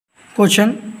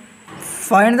Question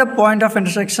find the point of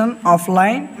intersection of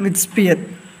line with spear.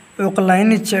 ఒక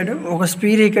line ఇచ్చాడు, ఒక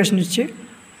spear equation ఇచ్చి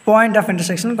point of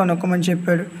intersection కనుక్కోమని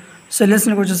చెప్పాడు.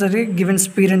 సొల్యూషన్కి వచ్చేసరికి గివెన్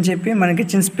స్పియర్ అని చెప్పి మనకి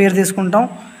ఇచ్చిన స్పియర్ తీసుకుంటాం,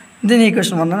 దీని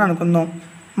ఈక్వేషన్ 1 అని అనుకుందాం.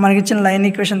 మనకి ఇచ్చిన లైన్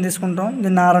ఈక్వేషన్ తీసుకుంటాం,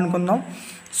 దీన్ని ఆర్ అనుకుందాం.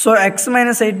 So x -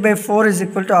 8/4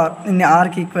 = r. దీన్ని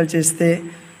ఆర్కి ఈక్వల్ చేస్తే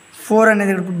 4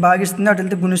 అనేది ఇక్కడ భాగిస్తుంది, అటు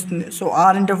వెళ్తే గుణిస్తుంది. సో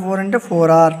r × 4 అంటే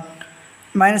 4r.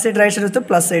 -8 రైట్ సైడ్ వస్తే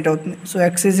 +8 అవుతుంది. So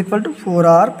x =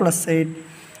 4r + 8.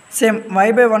 Same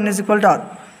y/1 = r.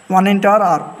 1 × r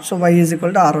r. So y =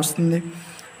 r వస్తుంది.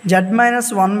 z -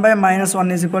 1/-1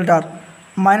 = r.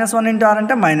 -1 × r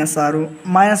అంటే -6.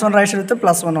 -1 రైట్ సైడ్ వస్తే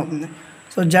 +1 అవుతుంది.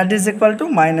 So z =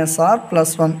 -r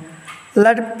 + 1.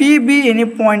 Let p be any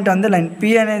point on the line.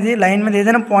 p అనేది line మీద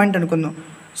ఏదైనా point అనుకుందాం.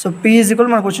 సో p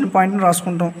 = మనకు వచ్చిన పాయింట్ని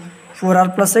రాసుకుంటాం. 4r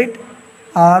 + 8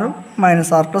 r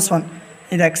 -r + 1.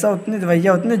 ఇది x అవుతుంది, ఇది y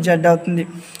అవుతుంది, z అవుతుంది.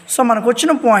 సో మనకు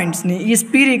వచ్చిన పాయింట్స్ని ఈ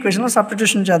స్పియర్ ఈక్వేషన్లో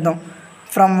సబ్స్టిట్యూషన్ చేద్దాం.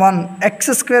 ఫ్రమ్ 1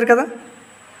 x² కదా,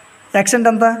 x అంటే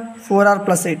ఎంత 4r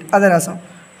 + 8, అదే రాసాం.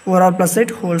 4r +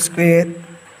 8 whole square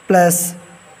plus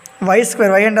y²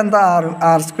 y అంటే ఎంత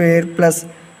r² ప్లస్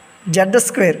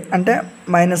z² అంటే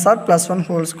 -r + 1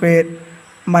 హోల్ స్క్వేర్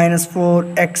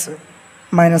 -4x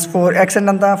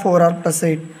అంటే ఎంత 4r +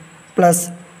 8 ప్లస్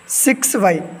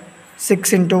 6y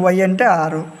 6 × y అంటే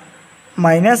 6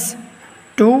 మైనస్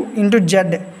 2 ×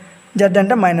 z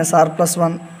అంటే -r +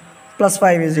 1 ప్లస్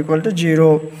 5 =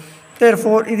 0.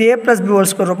 దేర్ఫోర్ ఇది a + b హోల్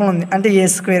స్క్వేర్ రూపంలో ఉంది. అంటే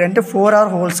a² అంటే 4r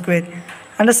హోల్ స్క్వేర్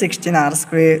అంటే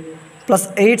 16r² ప్లస్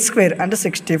 8² అంటే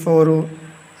 64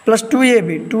 ప్లస్ 2ab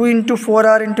 2 ×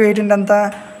 4r × 8 అంటే ఎంత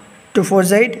 2 4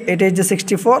 is 8, 8 8 is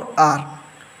 64r,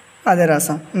 అదే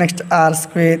రాసాం. Next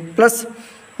r² plus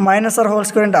 -r whole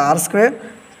square అంటే r²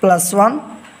 plus 1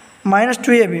 minus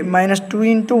 2ab -2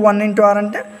 × 1 × r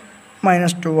అంటే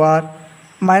 -2r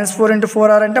 -4 ×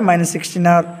 4r అంటే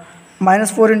 -16r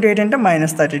 -4 × 8 అంటే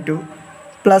 -32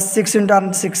 ప్లస్ 6 × r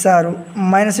అంటే 6r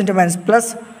 -× ప్లస్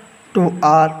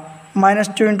 2r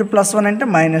 -2 × +1 అంటే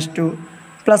 -2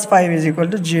 ప్లస్ 5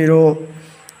 = 0.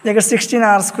 ఇక్కడ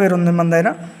 16r² ఉంది మన దగ్గర,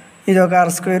 ఇది ఒక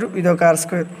r², ఇది ఒక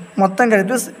r², మొత్తం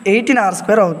కలిపి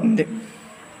 18r² అవుతుంది.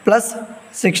 ప్లస్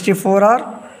 64r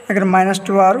ఇక్కడ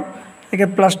 -2r, ఇక్కడ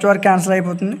 +2r క్యాన్సిల్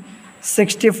అయిపోతుంది.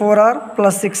 64r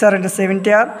ప్లస్ 6r అంటే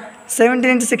 70r,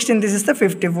 17 × 16 తీసిస్తే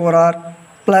 54r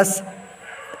ప్లస్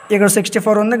ఇక్కడ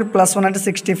 64 ఉంది, ఇక్కడ +1 అంటే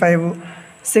 65,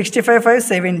 65 5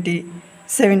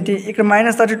 70 ఇక్కడ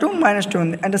 -32 -2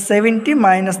 ఉంది, అంటే 70 -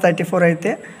 34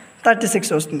 అయితే 36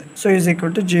 వస్తుంది. సో =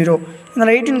 0.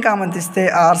 ఇందులో 18 కామన్ తీస్తే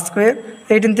r²,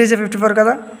 18 తీసే 54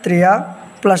 కదా, 3r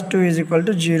ప్లస్ 2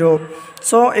 = 0.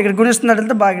 సో ఇక్కడ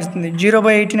గుణిస్తున్నట్లయితే భాగిస్తుంది.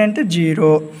 0/18 అంటే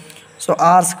 0. So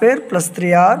r² plus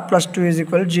 3r plus 2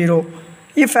 = 0.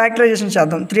 ఈ ఫ్యాక్టరైజేషన్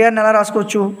చేద్దాం. 3r ఎలా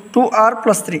రాసుకోవచ్చు, 2r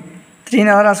 + 3, 3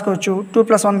 ఎలా రాసుకోవచ్చు 2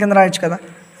 + 1 కింద రాయొచ్చు కదా,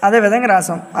 అదే విధంగా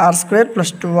రాసాం. r²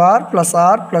 plus 2r plus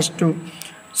r plus 2.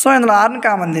 So ఇందులో rని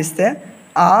కామన్ తీస్తే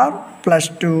r ప్లస్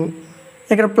 2,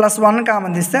 ఇక్కడ +1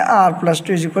 కామన్ తీస్తే r ప్లస్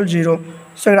 2 = 0.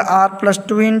 సో ఇక్కడ r ప్లస్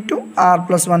 2 × r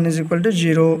ప్లస్ 1 =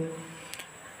 0.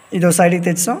 ఇది ఒక సైడ్కి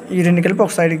తెచ్చాం, ఈ రెండు కలిపి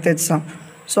ఒక సైడ్కి తెచ్చాం.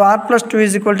 So r plus 2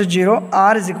 = 0,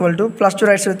 r +2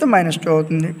 right side అయితే -2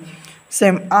 అవుతుంది.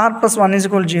 Same r plus 1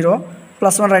 = 0,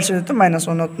 +1 right side అయితే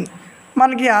 -1 అవుతుంది.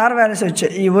 మనకి r వాల్యూస్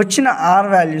వచ్చాయి. ఈ వచ్చిన r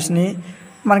వాల్యూస్ని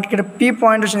మనకి ఇక్కడ p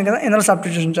పాయింట్ వచ్చింది కదా, ఇందులో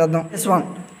సబ్స్టిట్యూషన్ చేద్దాం.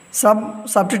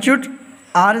 Substitute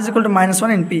r =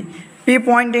 -1 in p. p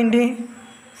point ఏంటి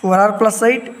 4r +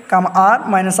 8, r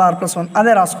 -r + 1,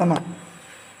 అదే రాసుకున్నాం.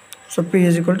 సో p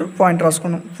పాయింట్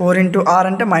రాసుకున్నాం. 4 × r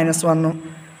అంటే -1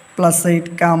 ప్లస్ 8,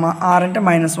 r అంటే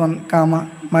 -1,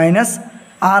 మైనస్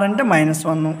r అంటే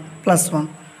 -1 ప్లస్ 1.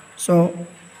 సో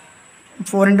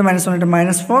 4 × -1 అంటే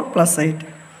 -4 ప్లస్ 8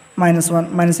 -1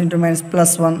 -×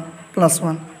 +1 ప్లస్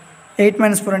 1. 8 -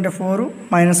 4 అంటే 4,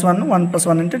 -1 1 +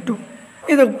 1 అంటే 2.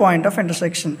 ఇది ఒక పాయింట్ ఆఫ్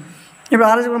ఇంటర్సెక్షన్. ఇప్పుడు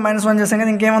r -1 చేసాం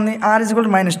కదా, ఇంకేముంది r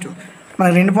 -2.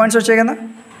 మనకి 2 పాయింట్స్ వచ్చాయి కదా,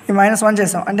 ఈ -1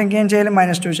 చేసాం అంటే ఇంకేం చేయాలి,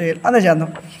 -2 చేయాలి, అదే చేద్దాం.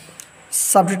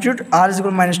 Substitute r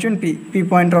 -2 in p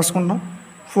point రాసుకుంటాం.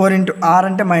 4 × r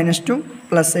అంటే -2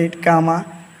 ప్లస్ 8,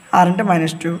 r అంటే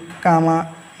 -2,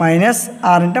 మైనస్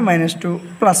r అంటే -2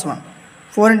 ప్లస్ 1.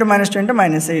 4 × -2 అంటే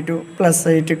 -8 ప్లస్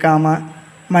 8,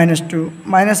 -2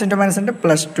 మైనస్ × మైనస్ అంటే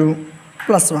 +2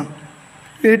 ప్లస్ 1.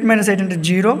 8 - 8 అంటే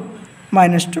 0,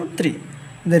 -2 3.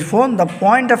 Therefore the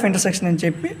point of intersection అని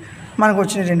చెప్పి మనకు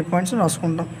వచ్చిన 2 పాయింట్స్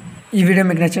రాసుకుంటాం. ఈ వీడియో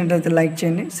మీకు నచ్చినట్లయితే లైక్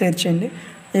చేయండి, షేర్ చేయండి.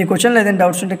 ఈ క్వశ్చన్లో ఏదైనా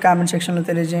డౌట్స్ ఉంటే కామెంట్ సెక్షన్లో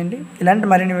తెలియజేయండి. ఇలాంటి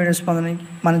మరిన్ని వీడియోస్ పొందడానికి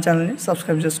మన ఛానల్ని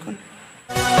సబ్స్క్రైబ్ చేసుకోండి.